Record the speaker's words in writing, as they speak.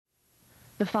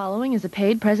The following is a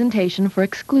paid presentation for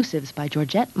Exclusives by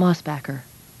Georgette Mosbacher.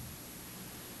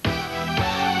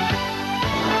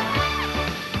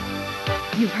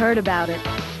 You've heard about it,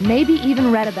 maybe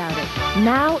even read about it.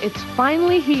 Now it's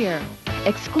finally here.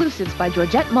 Exclusives by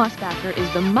Georgette Mosbacher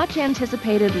is the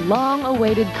much-anticipated,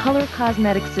 long-awaited color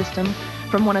cosmetic system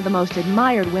from one of the most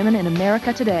admired women in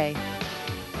America today.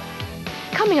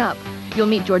 Coming up, you'll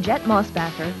meet Georgette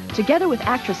Mosbacher together with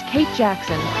actress Kate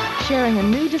Jackson, sharing a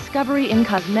new discovery in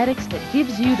cosmetics that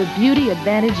gives you the beauty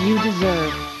advantage you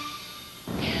deserve.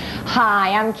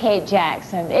 Hi, I'm Kate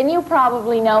Jackson, and you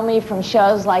probably know me from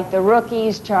shows like The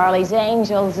Rookies, Charlie's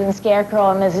Angels, and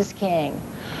Scarecrow and Mrs. King.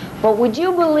 But would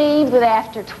you believe that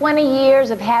after 20 years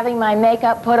of having my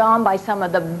makeup put on by some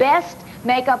of the best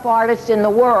makeup artists in the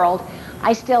world,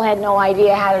 I still had no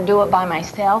idea how to do it by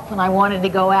myself when I wanted to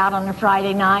go out on a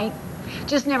Friday night?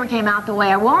 Just never came out the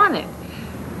way I wanted.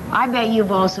 I bet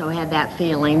you've also had that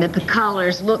feeling that the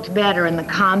colors looked better in the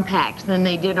compacts than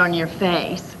they did on your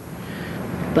face.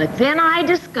 But then I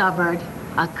discovered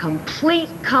a complete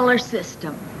color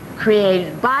system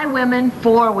created by women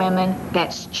for women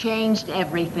that's changed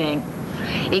everything.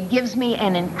 It gives me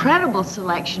an incredible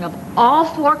selection of all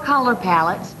 4 color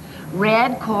palettes,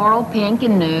 red, coral, pink,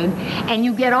 and nude, and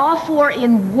you get all 4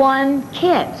 in one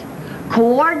kit,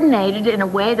 coordinated in a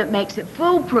way that makes it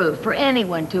foolproof for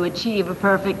anyone to achieve a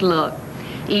perfect look,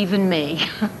 even me.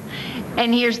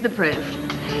 And here's the proof.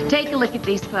 Take a look at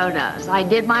these photos. I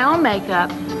did my own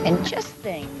makeup, and just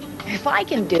think, if I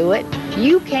can do it,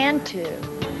 you can too.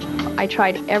 I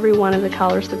tried every one of the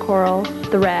colors, the coral,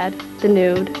 the red, the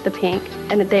nude, the pink,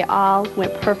 and they all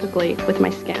went perfectly with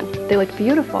my skin. They look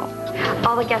beautiful.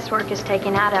 All the guesswork is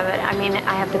taken out of it. I mean,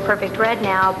 I have the perfect red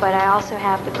now, but I also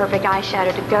have the perfect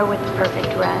eyeshadow to go with the perfect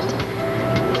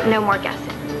red. No more guessing.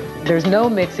 There's no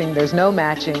mixing, there's no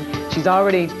matching. She's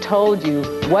already told you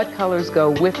what colors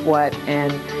go with what,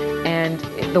 and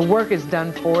the work is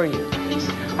done for you.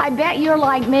 I bet you're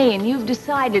like me and you've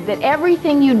decided that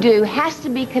everything you do has to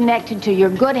be connected to your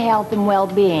good health and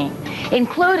well-being,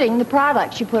 including the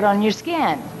products you put on your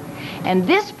skin. And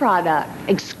this product,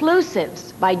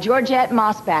 Exclusives by Georgette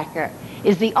Mosbacher,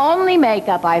 is the only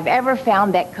makeup I've ever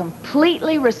found that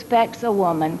completely respects a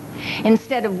woman.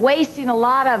 Instead of wasting a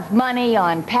lot of money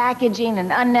on packaging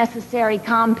and unnecessary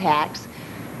compacts,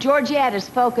 Georgette has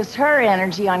focused her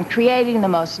energy on creating the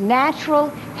most natural,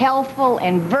 healthful,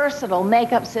 and versatile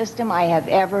makeup system I have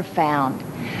ever found.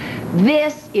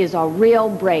 This is a real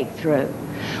breakthrough,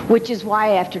 which is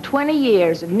why after 20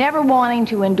 years of never wanting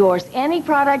to endorse any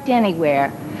product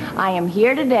anywhere, I am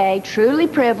here today truly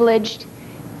privileged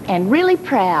and really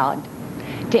proud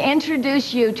to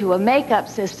introduce you to a makeup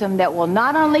system that will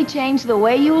not only change the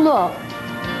way you look,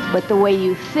 but the way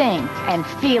you think and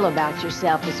feel about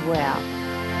yourself as well.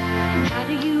 How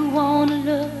do you want to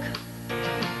look?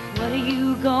 What are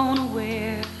you gonna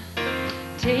wear?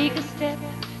 Take a step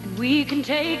and we can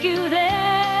take you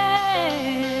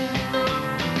there.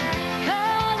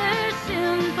 Color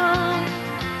simple,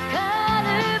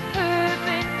 color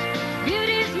perfect.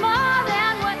 Beauty's more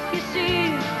than what you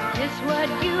see. It's what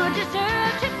you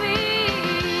deserve to be.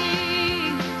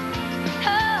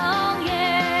 Oh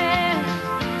yeah.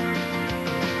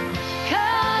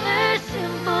 Color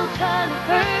simple, color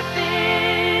perfect.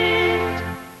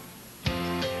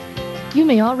 You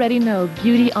may already know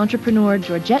beauty entrepreneur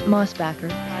Georgette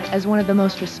Mosbacher as one of the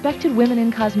most respected women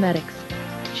in cosmetics.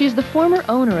 She is the former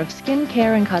owner of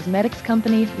skincare and cosmetics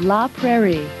company La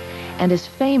Prairie and is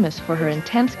famous for her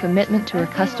intense commitment to her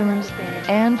customers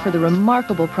and for the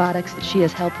remarkable products that she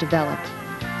has helped develop.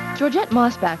 Georgette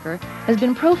Mosbacher has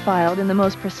been profiled in the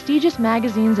most prestigious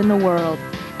magazines in the world,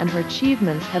 and her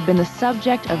achievements have been the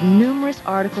subject of numerous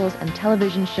articles and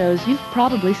television shows you've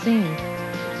probably seen.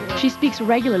 She speaks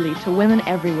regularly to women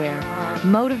everywhere,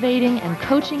 motivating and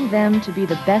coaching them to be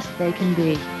the best they can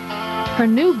be. Her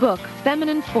new book,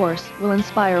 Feminine Force, will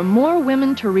inspire more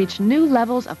women to reach new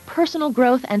levels of personal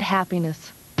growth and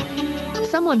happiness.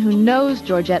 Someone who knows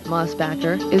Georgette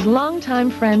Mosbacher is longtime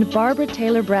friend Barbara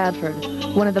Taylor Bradford,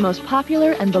 one of the most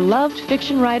popular and beloved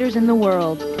fiction writers in the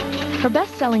world. Her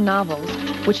best-selling novels,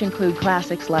 which include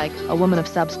classics like A Woman of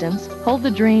Substance, Hold the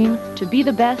Dream, To Be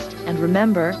the Best, and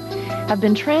Remember, have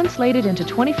been translated into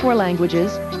 24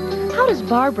 languages. How does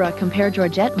Barbara compare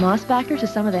Georgette Mosbacher to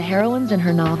some of the heroines in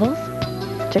her novels?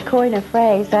 To coin a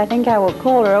phrase, I think I will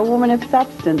call her a woman of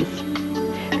substance,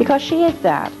 because she is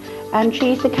that. And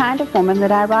she's the kind of woman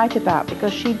that I write about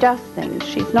because she does things.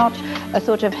 She's not a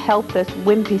sort of helpless,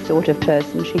 wimpy sort of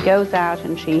person. She goes out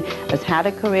and she has had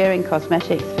a career in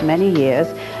cosmetics for many years.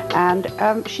 And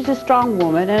she's a strong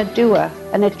woman and a doer,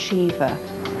 an achiever.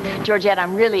 Georgette,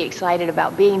 I'm really excited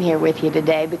about being here with you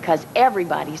today because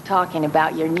everybody's talking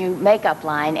about your new makeup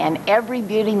line, and every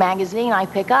beauty magazine I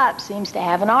pick up seems to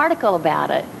have an article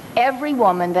about it. Every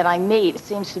woman that I meet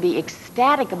seems to be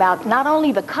ecstatic about not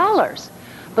only the colors,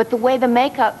 but the way the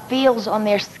makeup feels on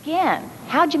their skin.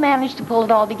 How'd you manage to pull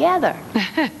it all together?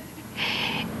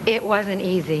 It wasn't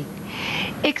easy.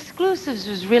 Exclusives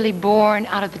was really born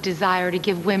out of the desire to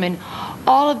give women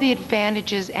all of the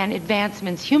advantages and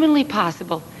advancements humanly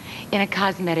possible in a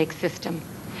cosmetic system.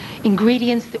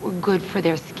 Ingredients that were good for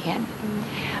their skin.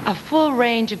 A full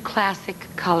range of classic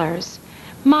colors.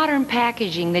 Modern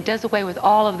packaging that does away with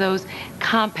all of those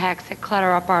compacts that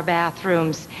clutter up our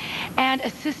bathrooms. And a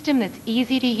system that's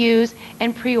easy to use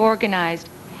and pre-organized.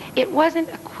 It wasn't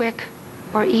a quick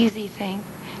or easy thing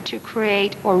to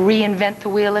create or reinvent the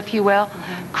wheel, if you will,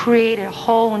 create a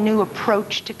whole new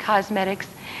approach to cosmetics.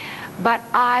 But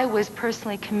I was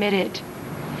personally committed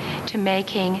to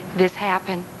making this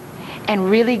happen and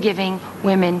really giving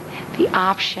women the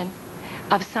option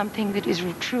of something that is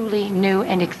truly new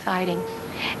and exciting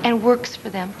and works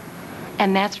for them.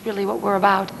 And that's really what we're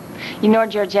about. You know,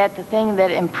 Georgette, the thing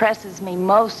that impresses me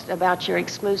most about your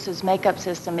Exclusives makeup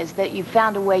system is that you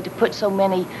found a way to put so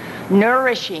many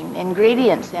nourishing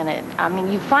ingredients in it. I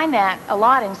mean, you find that a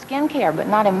lot in skincare, but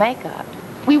not in makeup.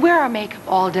 We wear our makeup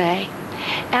all day,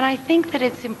 and I think that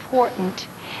it's important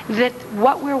that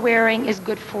what we're wearing is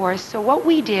good for us. So what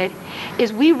we did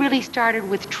is we really started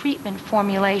with treatment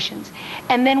formulations,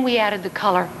 and then we added the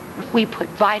color. We put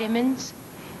vitamins,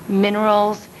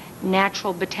 minerals,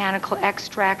 natural botanical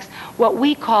extracts, what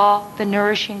we call the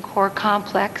Nourishing Core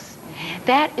Complex.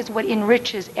 That is what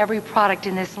enriches every product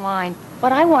in this line.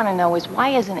 What I want to know is, why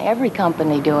isn't every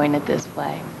company doing it this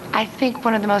way? I think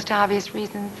one of the most obvious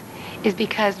reasons is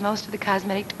because most of the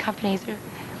cosmetic companies are,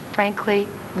 frankly,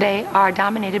 they are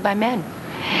dominated by men.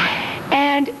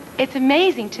 And it's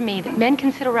amazing to me that men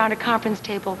can sit around a conference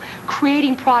table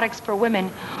creating products for women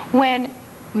when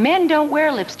men don't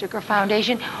wear lipstick or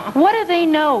foundation. What do they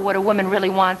know what a woman really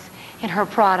wants in her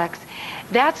products?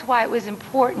 That's why it was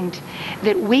important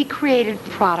that we created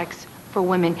products for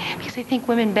women, because I think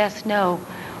women best know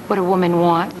what a woman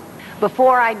wants.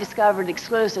 Before I discovered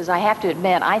Exclusives, I have to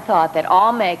admit, I thought that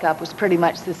all makeup was pretty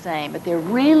much the same, but there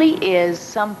really is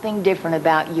something different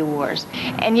about yours.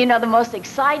 And you know, the most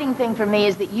exciting thing for me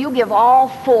is that you give all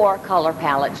 4 color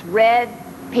palettes: red,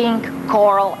 pink,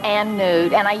 coral, and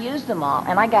nude, and I use them all.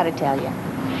 And I gotta tell you,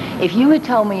 if you had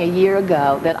told me a year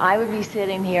ago that I would be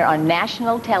sitting here on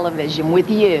national television with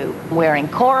you wearing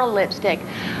coral lipstick,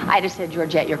 I'd have said,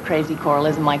 Georgette, you're crazy. Coral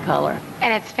isn't my color.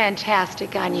 And it's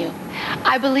fantastic on you.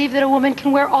 I believe that a woman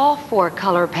can wear all 4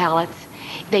 color palettes.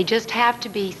 They just have to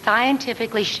be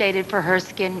scientifically shaded for her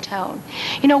skin tone.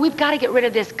 You know, we've got to get rid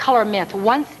of this color myth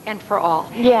once and for all.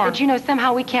 Yeah. That, you know,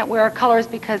 somehow we can't wear our colors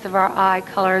because of our eye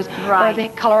colors, right, or the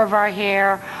color of our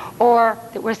hair, or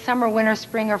that we're summer, winter,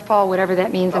 spring, or fall, whatever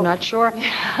that means, I'm not sure.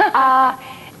 I'm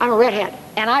a redhead,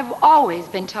 and I've always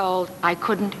been told I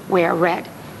couldn't wear red.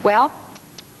 Well,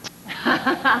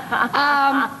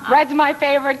 red's my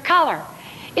favorite color.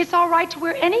 It's all right to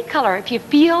wear any color if you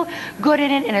feel good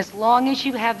in it, and as long as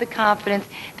you have the confidence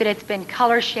that it's been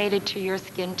color shaded to your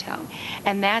skin tone.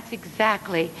 And that's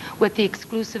exactly what the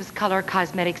Exclusives Color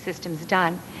Cosmetic System's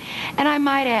done. And I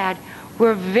might add,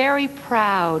 we're very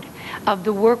proud of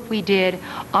the work we did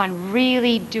on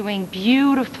really doing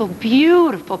beautiful,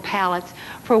 beautiful palettes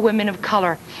for women of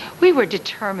color. We were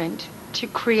determined to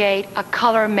create a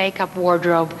color makeup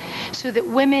wardrobe so that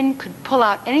women could pull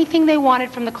out anything they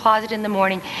wanted from the closet in the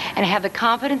morning and have the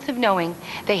confidence of knowing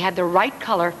they had the right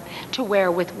color to wear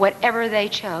with whatever they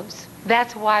chose.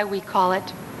 That's why we call it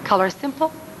Color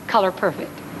Simple, Color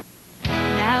Perfect.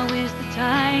 Now is the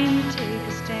time to take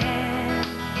a stand.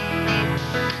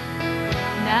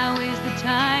 Now is the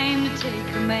time to take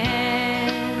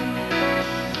command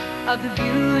of the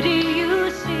beauty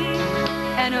you see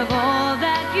and of all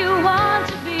that you want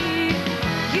to be.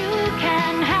 You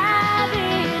can have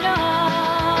it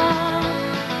all.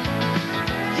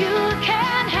 You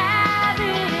can have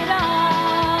it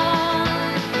all.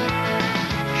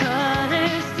 Color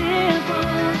simple,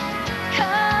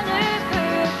 color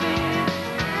perfect.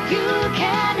 You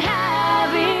can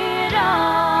have it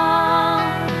all.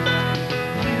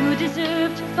 You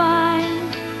deserve to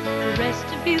find the rest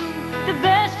of you, the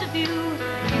best of you.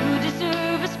 You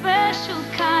deserve a special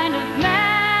kind of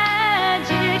magic.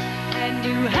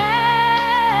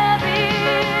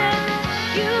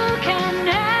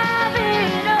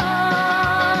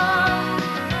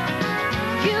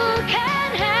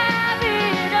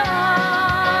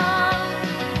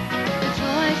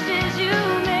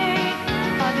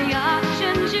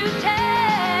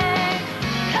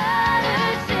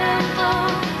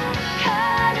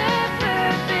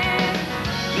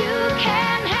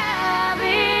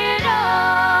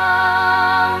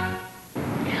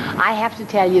 have to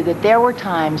tell you that there were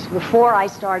times before I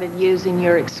started using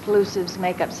your Exclusives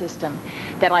makeup system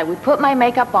that I would put my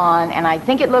makeup on and I'd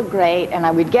think it looked great, and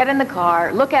I would get in the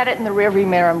car, look at it in the rearview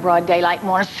mirror in broad daylight, and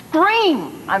want to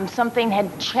scream. Something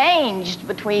had changed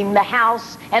between the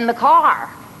house and the car.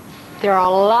 There are a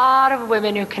lot of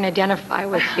women who can identify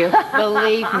with you,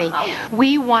 believe me.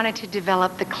 We wanted to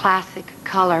develop the classic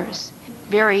colors,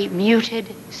 very muted,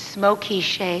 smoky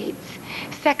shades,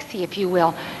 sexy, if you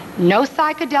will. No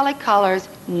psychedelic colors,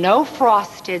 no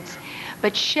frosteds,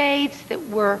 but shades that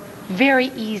were very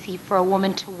easy for a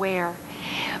woman to wear.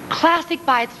 Classic,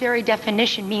 by its very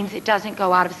definition, means it doesn't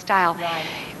go out of style. Right.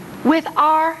 With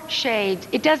our shades,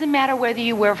 it doesn't matter whether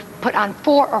you put on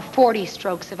 4 or 40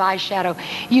 strokes of eyeshadow.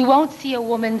 You won't see a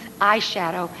woman's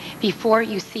eyeshadow before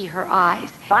you see her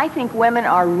eyes. I think women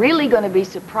are really going to be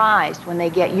surprised when they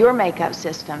get your makeup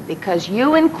system, because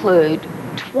you include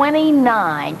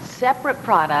 29 separate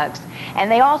products, and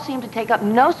they all seem to take up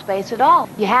no space at all.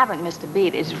 You haven't missed a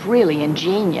beat. It's really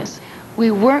ingenious.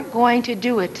 We weren't going to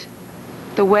do it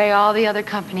the way all the other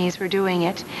companies were doing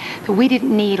it. So we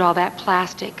didn't need all that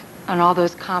plastic and all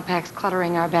those compacts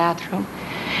cluttering our bathroom.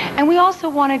 And we also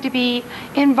wanted to be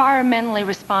environmentally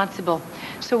responsible.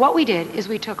 So what we did is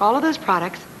we took all of those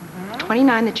products,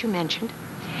 29 that you mentioned,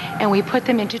 and we put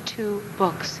them into 2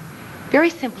 books.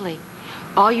 Very simply,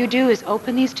 all you do is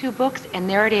open these 2 books, and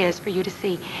there it is for you to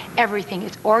see everything.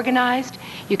 It's organized.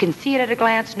 You can see it at a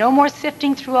glance. No more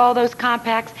sifting through all those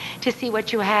compacts to see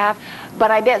what you have.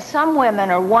 But I bet some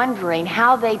women are wondering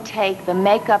how they take the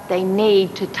makeup they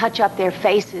need to touch up their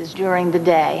faces during the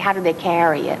day. How do they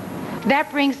carry it?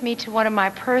 That brings me to one of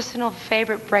my personal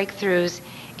favorite breakthroughs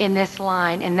in this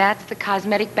line, and that's the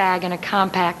cosmetic bag in a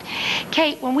compact.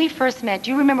 Kate, when we first met,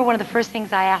 do you remember one of the first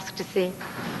things I asked to see?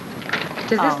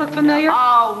 Does this look familiar? No.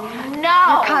 Oh,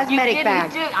 no. Your cosmetic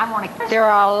bag. There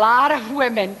are a lot of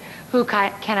women who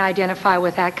can identify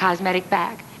with that cosmetic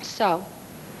bag. So,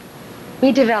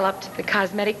 we developed the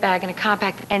cosmetic bag in a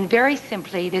compact, and very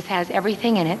simply, this has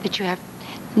everything in it that you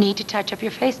need to touch up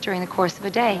your face during the course of a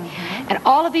day. And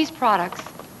all of these products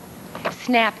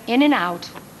snap in and out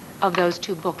of those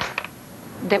 2 books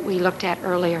that we looked at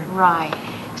earlier. Right.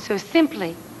 So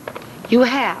simply, you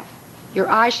have your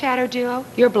eyeshadow duo,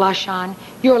 your blush on,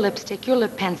 your lipstick, your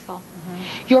lip pencil,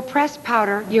 your pressed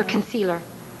powder, your concealer,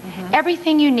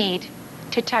 everything you need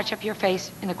to touch up your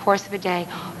face in the course of a day,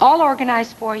 all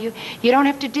organized for you. You don't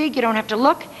have to dig, you don't have to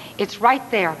look, it's right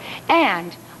there.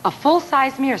 And a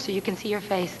full-size mirror so you can see your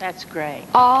face. That's great.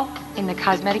 All in the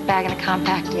cosmetic bag in a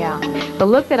compact. Yeah. The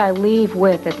look that I leave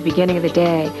with at the beginning of the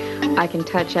day, I can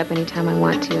touch up anytime I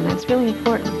want to, and that's really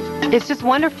important. It's just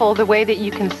wonderful the way that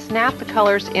you can snap the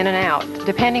colors in and out,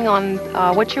 depending on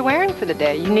what you're wearing for the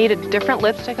day. You need a different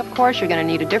lipstick, of course. You're going to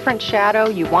need a different shadow.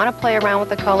 You want to play around with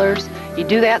the colors. You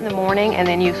do that in the morning, and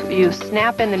then you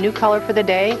snap in the new color for the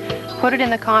day, put it in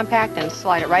the compact, and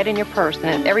slide it right in your purse,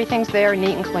 and everything's there,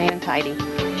 neat and clean and tidy.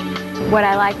 What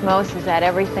I like most is that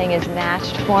everything is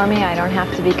matched for me. I don't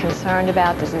have to be concerned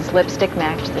about, does this lipstick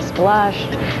match this blush?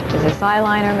 Does this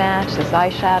eyeliner match? This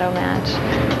eyeshadow match?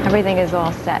 Everything is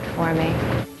all set for me.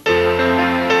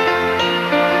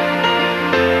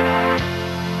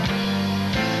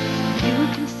 You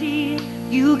can see it,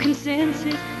 you can sense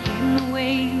it in the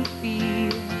way you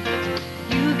feel.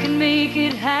 You can make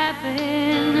it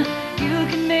happen, you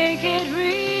can make it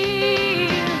real.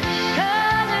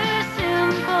 Color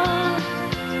simple,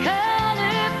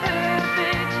 color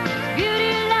perfect,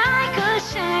 beauty like a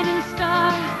shining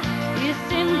star is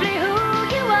simply who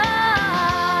you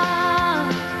are.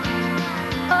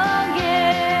 Oh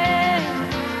yeah.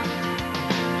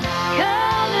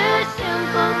 Color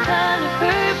simple, color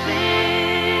perfect.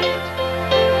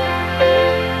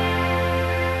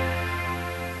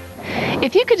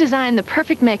 If you could design the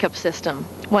perfect makeup system,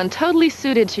 one totally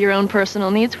suited to your own personal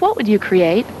needs, what would you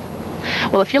create?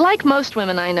 Well, if you're like most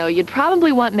women I know, you'd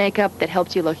probably want makeup that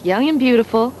helped you look young and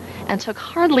beautiful and took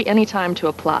hardly any time to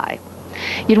apply.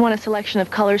 You'd want a selection of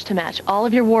colors to match all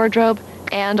of your wardrobe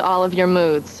and all of your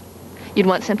moods. You'd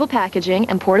want simple packaging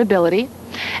and portability,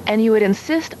 and you would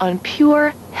insist on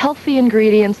pure, healthy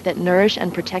ingredients that nourish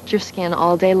and protect your skin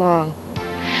all day long.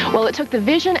 Well, it took the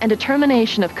vision and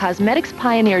determination of cosmetics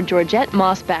pioneer Georgette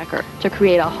Mosbacher to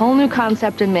create a whole new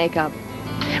concept in makeup.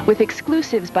 With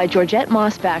Exclusives by Georgette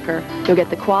Mosbacher, you'll get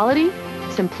the quality,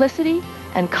 simplicity,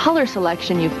 and color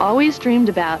selection you've always dreamed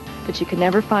about, but you could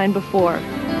never find before.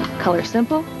 Color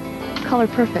simple, color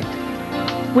perfect.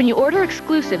 When you order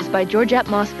Exclusives by Georgette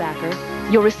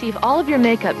Mosbacher, you'll receive all of your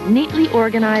makeup neatly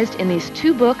organized in these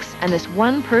 2 books and this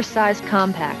 1 purse-sized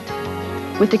compact.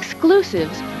 With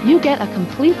Exclusives, you get a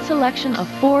complete selection of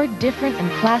 4 different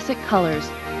and classic colors,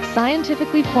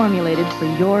 scientifically formulated for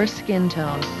your skin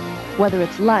tone. Whether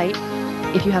it's light,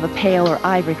 if you have a pale or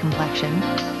ivory complexion,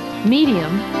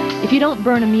 medium, if you don't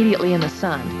burn immediately in the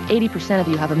sun, 80% of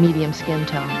you have a medium skin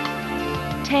tone,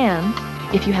 tan,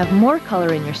 if you have more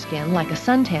color in your skin, like a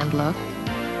suntanned look,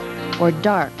 or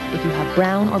dark, if you have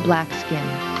brown or black skin.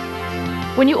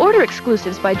 When you order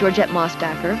Exclusives by Georgette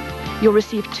Mosbacher, you'll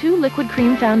receive 2 liquid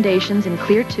cream foundations in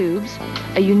clear tubes,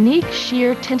 a unique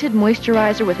sheer tinted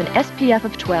moisturizer with an SPF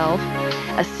of 12,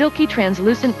 a silky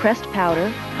translucent pressed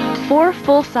powder, 4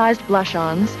 full-sized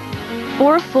blush-ons,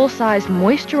 4 full-sized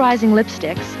moisturizing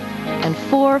lipsticks, and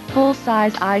 4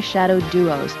 full-size eyeshadow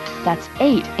duos. That's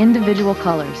 8 individual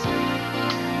colors.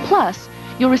 Plus,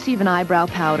 you'll receive an eyebrow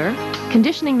powder,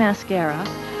 conditioning mascara,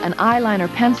 an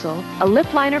eyeliner pencil, a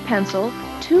lip liner pencil,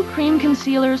 2 cream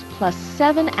concealers, plus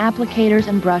 7 applicators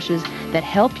and brushes that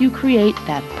help you create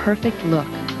that perfect look.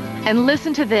 And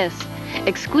listen to this.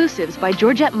 Exclusives by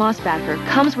Georgette Mosbacher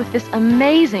comes with this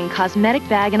amazing cosmetic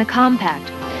bag in a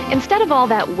compact. Instead of all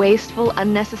that wasteful,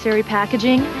 unnecessary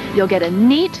packaging, you'll get a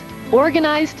neat,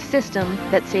 organized system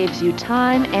that saves you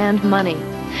time and money.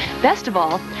 Best of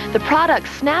all, the products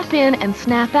snap in and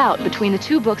snap out between the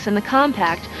 2 books in the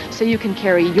compact, so you can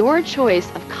carry your choice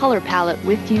of color palette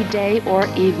with you day or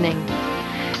evening.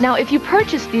 Now, if you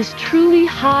purchase these truly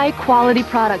high-quality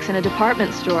products in a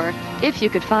department store, if you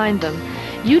could find them,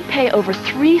 you'd pay over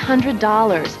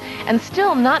 $300 and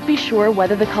still not be sure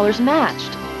whether the colors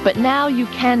matched. But now you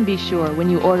can be sure when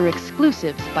you order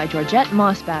Exclusives by Georgette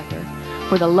Mosbacher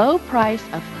for the low price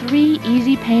of 3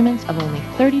 easy payments of only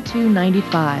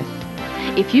 $32.95.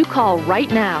 If you call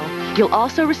right now, you'll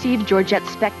also receive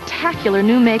Georgette's spectacular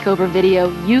new makeover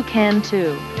video, You Can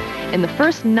Too. In the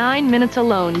first 9 minutes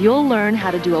alone, you'll learn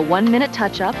how to do a 1-minute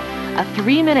touch-up, a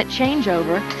 3-minute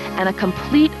changeover, and a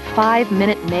complete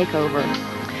 5-minute makeover.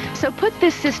 So put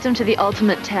this system to the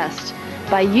ultimate test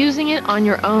by using it on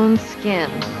your own skin.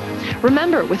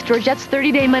 Remember, with Georgette's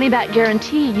 30-day money-back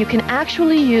guarantee, you can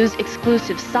actually use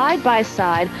Exclusives side by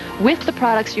side with the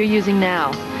products you're using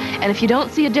now. And if you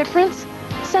don't see a difference,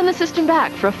 send the system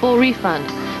back for a full refund.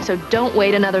 So don't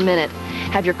wait another minute.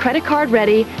 Have your credit card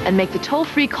ready and make the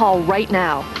toll-free call right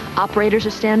now. Operators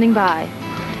are standing by.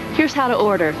 Here's how to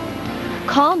order.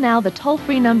 Call now the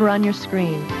toll-free number on your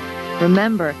screen.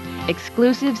 Remember,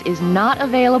 Exclusives is not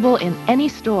available in any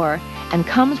store and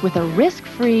comes with a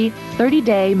risk-free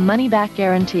 30-day money-back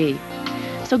guarantee.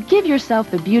 So give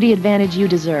yourself the beauty advantage you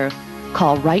deserve.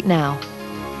 Call right now.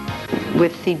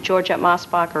 With the Georgette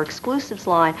Mosbacher Exclusives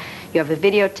line, you have a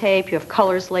videotape, you have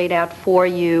colors laid out for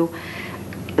you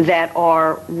that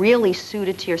are really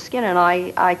suited to your skin, and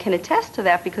I can attest to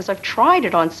that because I've tried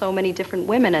it on so many different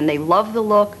women, and they love the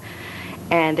look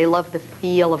and they love the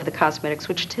feel of the cosmetics,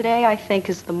 which today I think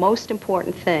is the most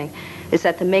important thing, is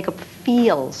that the makeup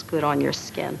feels good on your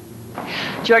skin.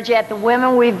 Georgette, the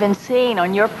women we've been seeing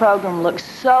on your program look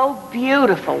so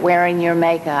beautiful wearing your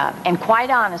makeup. And quite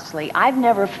honestly, I've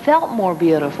never felt more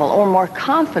beautiful or more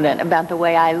confident about the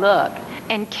way I look.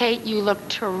 And Kate, you look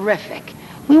terrific.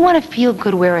 We want to feel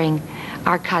good wearing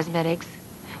our cosmetics.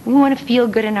 We want to feel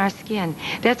good in our skin.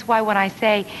 That's why when I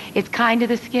say it's kind to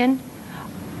the skin,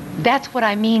 that's what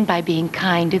I mean by being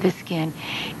kind to the skin.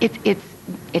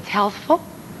 It's healthful,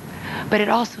 but it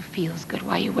also feels good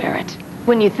while you wear it.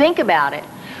 When you think about it,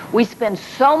 we spend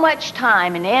so much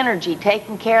time and energy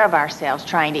taking care of ourselves,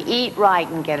 trying to eat right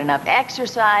and get enough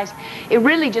exercise. It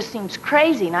really just seems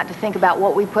crazy not to think about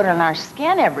what we put on our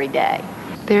skin every day.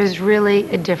 There's really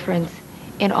a difference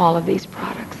in all of these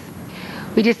products.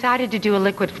 We decided to do a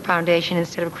liquid foundation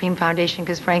instead of a cream foundation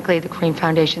because, frankly, the cream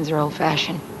foundations are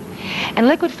old-fashioned. And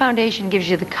liquid foundation gives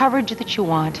you the coverage that you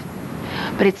want,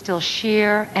 but it's still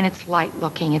sheer and it's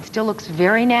light-looking. It still looks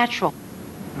very natural.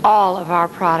 All of our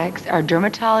products are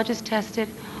dermatologist tested.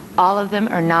 All of them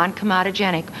are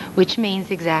non-comedogenic, which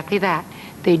means exactly that.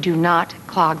 They do not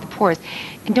clog the pores.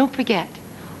 And don't forget,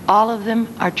 all of them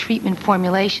are treatment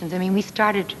formulations. I mean, we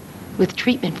started with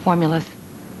treatment formulas.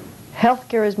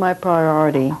 Healthcare is my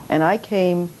priority, and I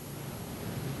came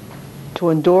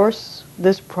to endorse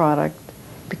this product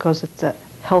because it's a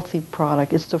healthy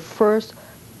product. It's the first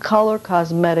color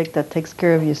cosmetic that takes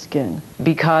care of your skin.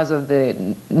 Because of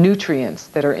the nutrients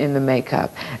that are in the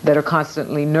makeup that are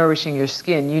constantly nourishing your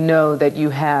skin, you know that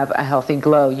you have a healthy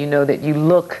glow. You know that you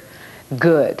look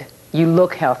good. You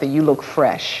look healthy. You look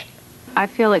fresh. I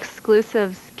feel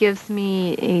Exclusives gives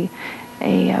me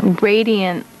a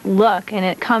radiant look, and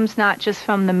it comes not just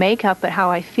from the makeup, but how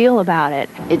I feel about it.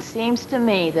 It seems to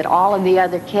me that all of the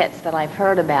other kits that I've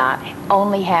heard about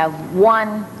only have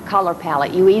one color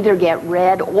palette. You either get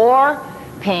red or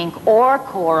pink or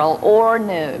coral or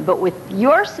nude. But with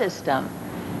your system,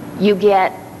 you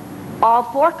get all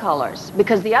 4 colors,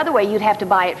 because the other way you'd have to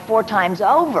buy it 4 times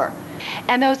over.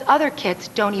 And those other kits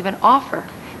don't even offer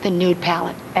the nude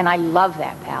palette. And I love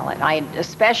that palette. I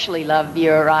especially love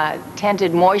your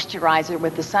tinted moisturizer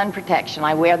with the sun protection.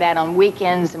 I wear that on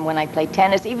weekends and when I play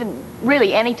tennis, even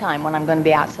really any time when I'm going to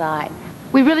be outside.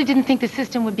 We really didn't think the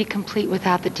system would be complete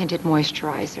without the tinted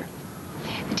moisturizer.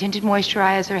 The tinted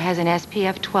moisturizer has an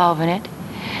SPF 12 in it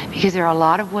because there are a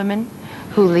lot of women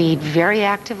who lead very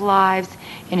active lives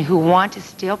and who want to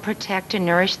still protect and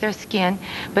nourish their skin,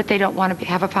 but they don't want to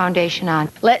have a foundation on.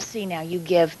 Let's see now, you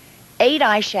give 8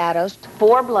 eyeshadows,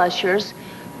 4 blushers,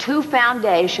 2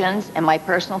 foundations, and my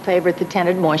personal favorite, the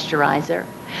tinted moisturizer,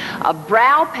 a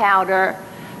brow powder,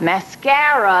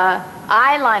 mascara,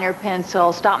 eyeliner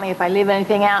pencil, stop me if I leave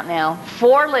anything out now,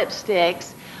 4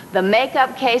 lipsticks, the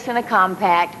makeup case and a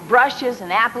compact, brushes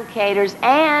and applicators,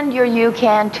 and your You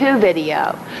Can Too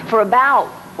video for about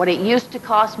what it used to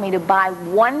cost me to buy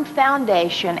 1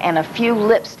 foundation and a few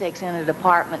lipsticks in a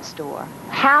department store.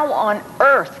 How on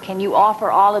earth can you offer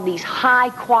all of these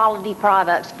high-quality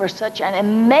products for such an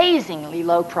amazingly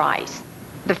low price?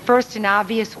 The first and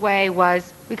obvious way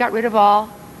was we got rid of all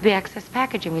the excess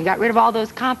packaging. We got rid of all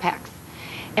those compacts,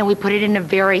 and we put it in a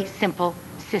very simple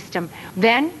system.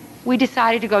 Then we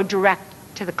decided to go direct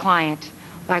to the client,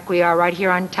 like we are right here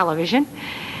on television.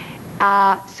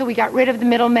 So we got rid of the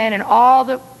middlemen and all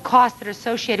the costs that are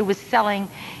associated with selling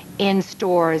in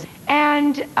stores.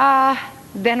 And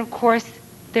then, of course,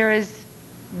 there is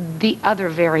the other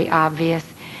very obvious,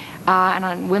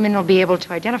 and women will be able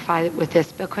to identify with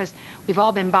this because we've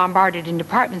all been bombarded in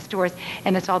department stores,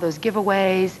 and it's all those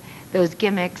giveaways, those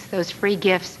gimmicks, those free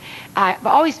gifts. I've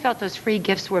always felt those free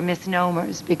gifts were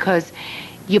misnomers because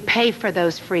you pay for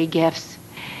those free gifts,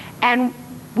 and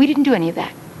we didn't do any of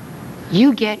that.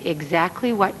 You get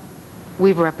exactly what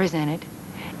we've represented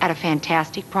at a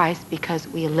fantastic price because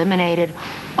we eliminated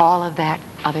all of that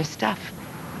other stuff.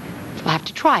 You'll have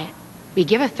to try it. We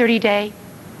give a 30-day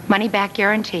money-back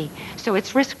guarantee, so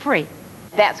it's risk-free.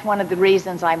 That's one of the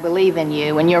reasons I believe in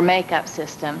you and your makeup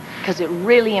system, because it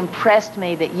really impressed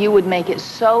me that you would make it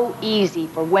so easy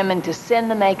for women to send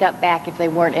the makeup back if they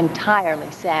weren't entirely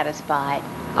satisfied.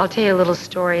 I'll tell you a little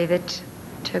story that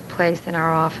took place in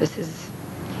our offices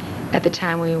at the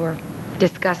time we were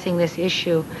discussing this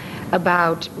issue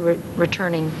about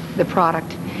returning the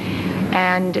product.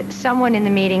 And someone in the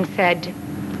meeting said,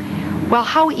 well,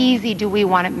 how easy do we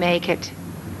want to make it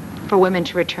for women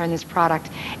to return this product?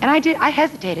 And I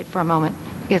hesitated for a moment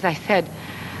because I said,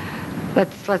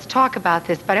 let's talk about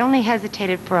this, but I only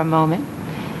hesitated for a moment.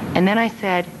 And then I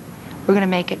said, we're going to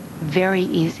make it very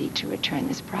easy to return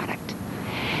this product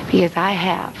because I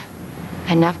have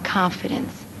enough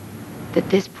confidence that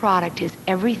this product is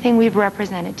everything we've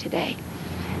represented today,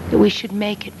 that we should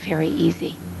make it very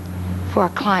easy for a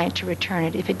client to return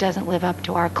it if it doesn't live up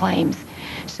to our claims.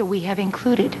 So we have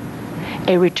included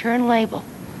a return label,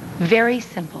 very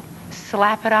simple.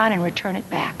 Slap it on and return it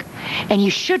back. And you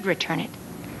should return it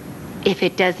if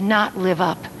it does not live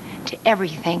up to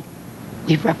everything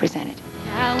we've represented.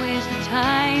 Now is the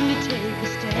time to take a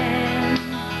stand.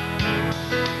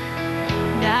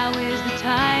 Now is the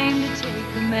time to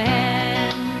take command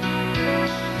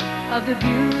of the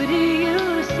beauty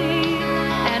you see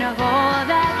and of all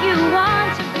that you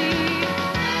want to be.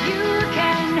 You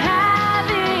can have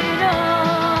it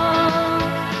all.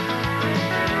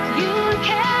 You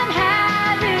can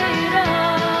have it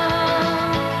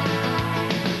all.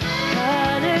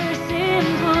 Color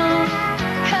simple,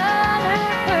 color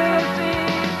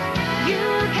perfect. You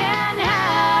can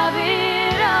have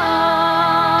it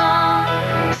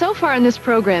all. So far in this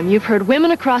program, you've heard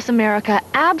women across America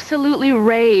absolutely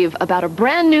rave about a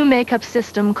brand new makeup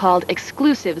system called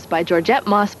Exclusives by Georgette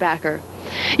Mosbacher.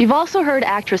 You've also heard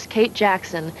actress Kate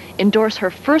Jackson endorse her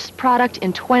first product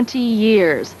in 20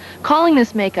 years, calling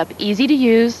this makeup easy to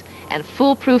use and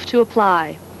foolproof to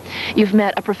apply. You've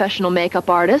met a professional makeup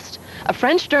artist, a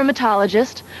French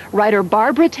dermatologist, writer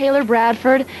Barbara Taylor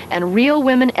Bradford, and real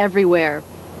women everywhere,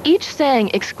 each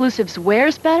saying Exclusives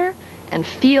wears better and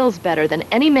feels better than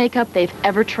any makeup they've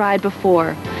ever tried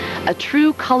before. A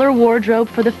true color wardrobe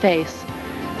for the face.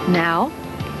 Now,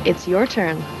 it's your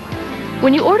turn.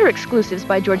 When you order Exclusives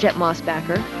by Georgette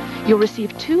Mosbacher, you'll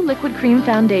receive 2 liquid cream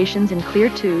foundations in clear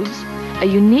tubes, a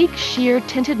unique sheer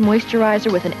tinted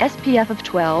moisturizer with an SPF of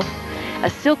 12, a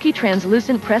silky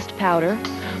translucent pressed powder,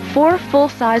 4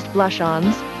 full-sized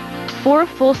blush-ons, 4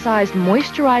 full-sized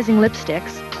moisturizing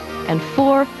lipsticks, and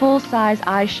 4 full-size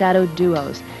eyeshadow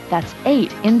duos. That's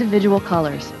 8 individual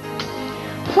colors.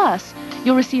 Plus,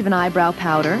 you'll receive an eyebrow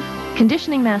powder,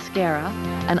 conditioning mascara,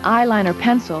 an eyeliner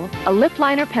pencil, a lip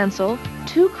liner pencil,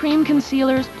 2 cream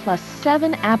concealers plus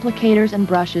 7 applicators and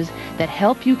brushes that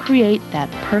help you create that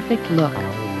perfect look.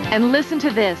 And listen to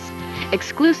this.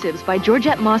 Exclusives by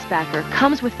Georgette Mosbacher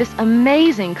comes with this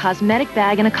amazing cosmetic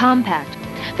bag in a compact.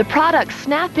 The products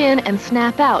snap in and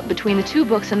snap out between the 2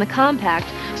 books in the compact,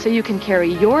 so you can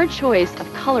carry your choice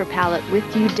of color palette with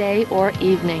you day or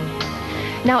evening.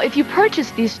 Now, if you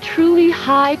purchase these truly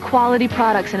high-quality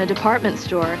products in a department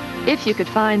store, if you could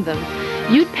find them,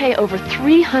 you'd pay over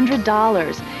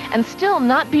 $300 and still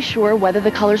not be sure whether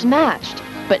the colors matched.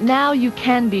 But now you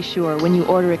can be sure when you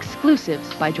order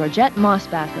Exclusives by Georgette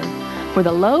Mosbacher for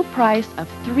the low price of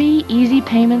 3 easy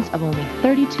payments of only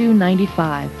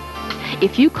 $32.95.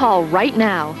 If you call right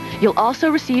now, you'll also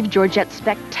receive Georgette's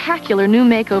spectacular new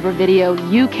makeover video,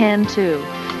 You Can Too.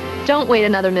 Don't wait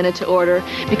another minute to order,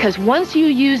 because once you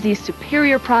use these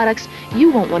superior products,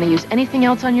 you won't want to use anything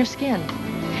else on your skin.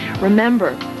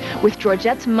 Remember, with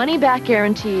Georgette's money-back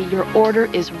guarantee, your order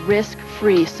is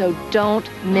risk-free, so don't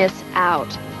miss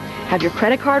out. Have your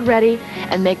credit card ready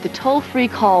and make the toll-free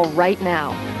call right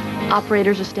now.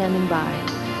 Operators are standing by.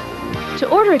 To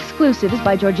order Exclusives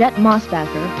by Georgette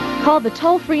Mosbacher, call the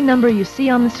toll-free number you see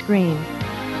on the screen.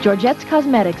 Georgette's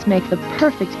Cosmetics make the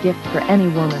perfect gift for any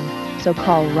woman, so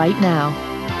call right now.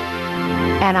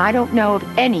 And I don't know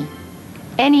of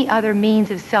any other means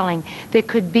of selling that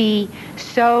could be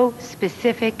so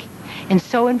specific and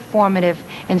so informative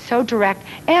and so direct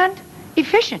and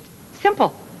efficient,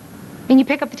 simple. I mean, you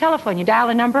pick up the telephone, you dial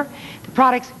a number, the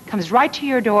product comes right to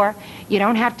your door. You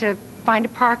don't have to find a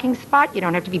parking spot. You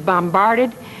don't have to be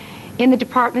bombarded in the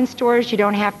department stores. You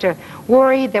don't have to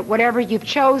worry that whatever you've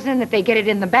chosen, that they get it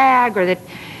in the bag, or that...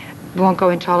 We won't go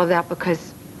into all of that,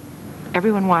 because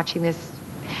everyone watching this,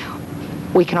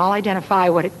 we can all identify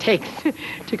what it takes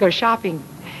to go shopping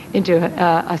into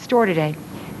a store today.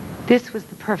 This was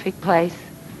the perfect place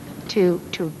to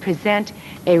present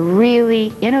a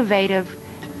really innovative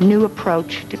new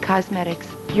approach to cosmetics.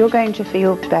 You're going to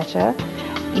feel better.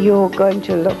 You're going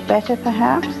to look better,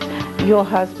 perhaps. Your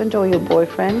husband or your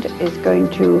boyfriend is going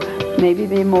to maybe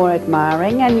be more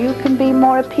admiring, and you can be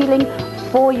more appealing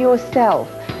for yourself.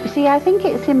 You see, I think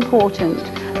it's important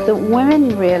that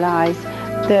women realize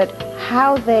that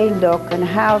how they look and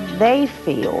how they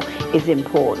feel is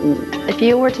important. If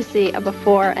you were to see a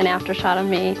before and after shot of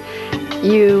me,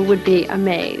 you would be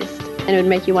amazed, and it would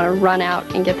make you want to run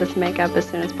out and get this makeup as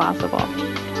soon as possible.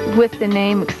 With the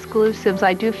name Exclusives,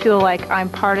 I do feel like I'm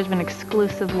part of an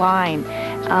exclusive line.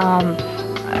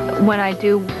 When I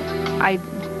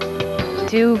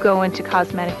do go into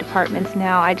cosmetic departments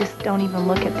now, I just don't even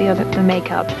look at the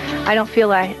makeup. I don't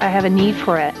feel I have a need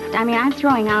for it. I mean, I'm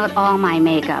throwing out all my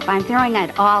makeup. I'm throwing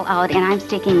it all out, and I'm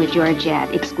sticking with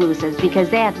Georgette Exclusives, because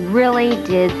that really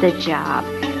did the job.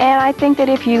 And I think that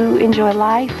if you enjoy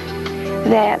life,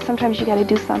 that sometimes you got to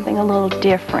do something a little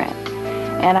different.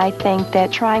 And I think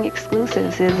that trying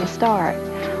Exclusives is a start.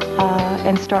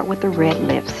 And start with the red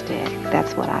lipstick.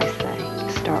 That's what I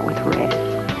say. Start with red.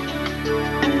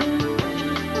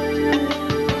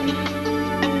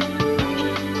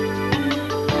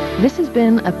 This has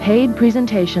been a paid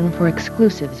presentation for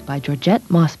Exclusives by Georgette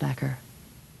Mosbacher.